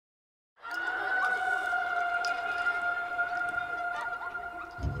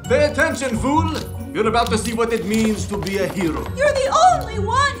Pay attention, fool! You're about to see what it means to be a hero. You're the only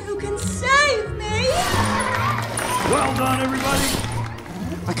one who can save me! Well done, everybody!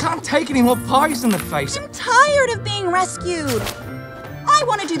 I can't take any more pies in the face. I'm tired of being rescued. I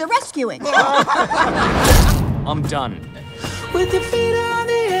want to do the rescuing. I'm done. With your feet on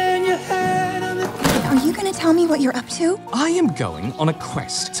the air and your head on the... Are you going to tell me what you're up to? I am going on a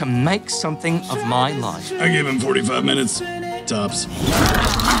quest to make something of my life. I gave him 45 minutes. Tops.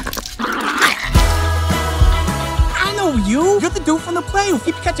 I know you. You're the dude from the play who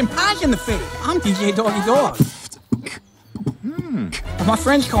keeps catching pies in the face. I'm DJ Doggy Dog. My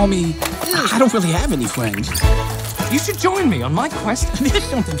friends call me... I don't really have any friends. You should join me on my quest. There's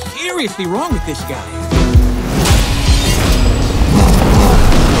something seriously wrong with this guy.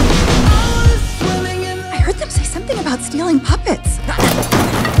 I heard them say something about stealing puppets.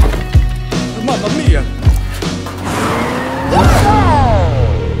 Mamma mia!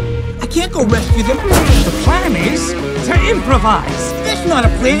 I can't go rescue them. The plan is to improvise. That's not a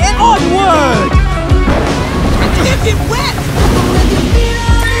plan. Onward! I can't get wet!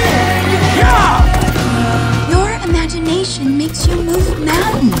 Your imagination makes you move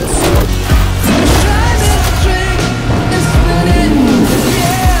mountains.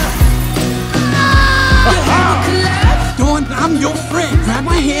 Dawn, I'm your friend. Grab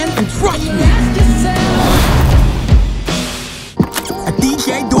my hand and trust me. A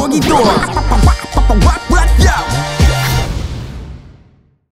DJ Doggy Dog.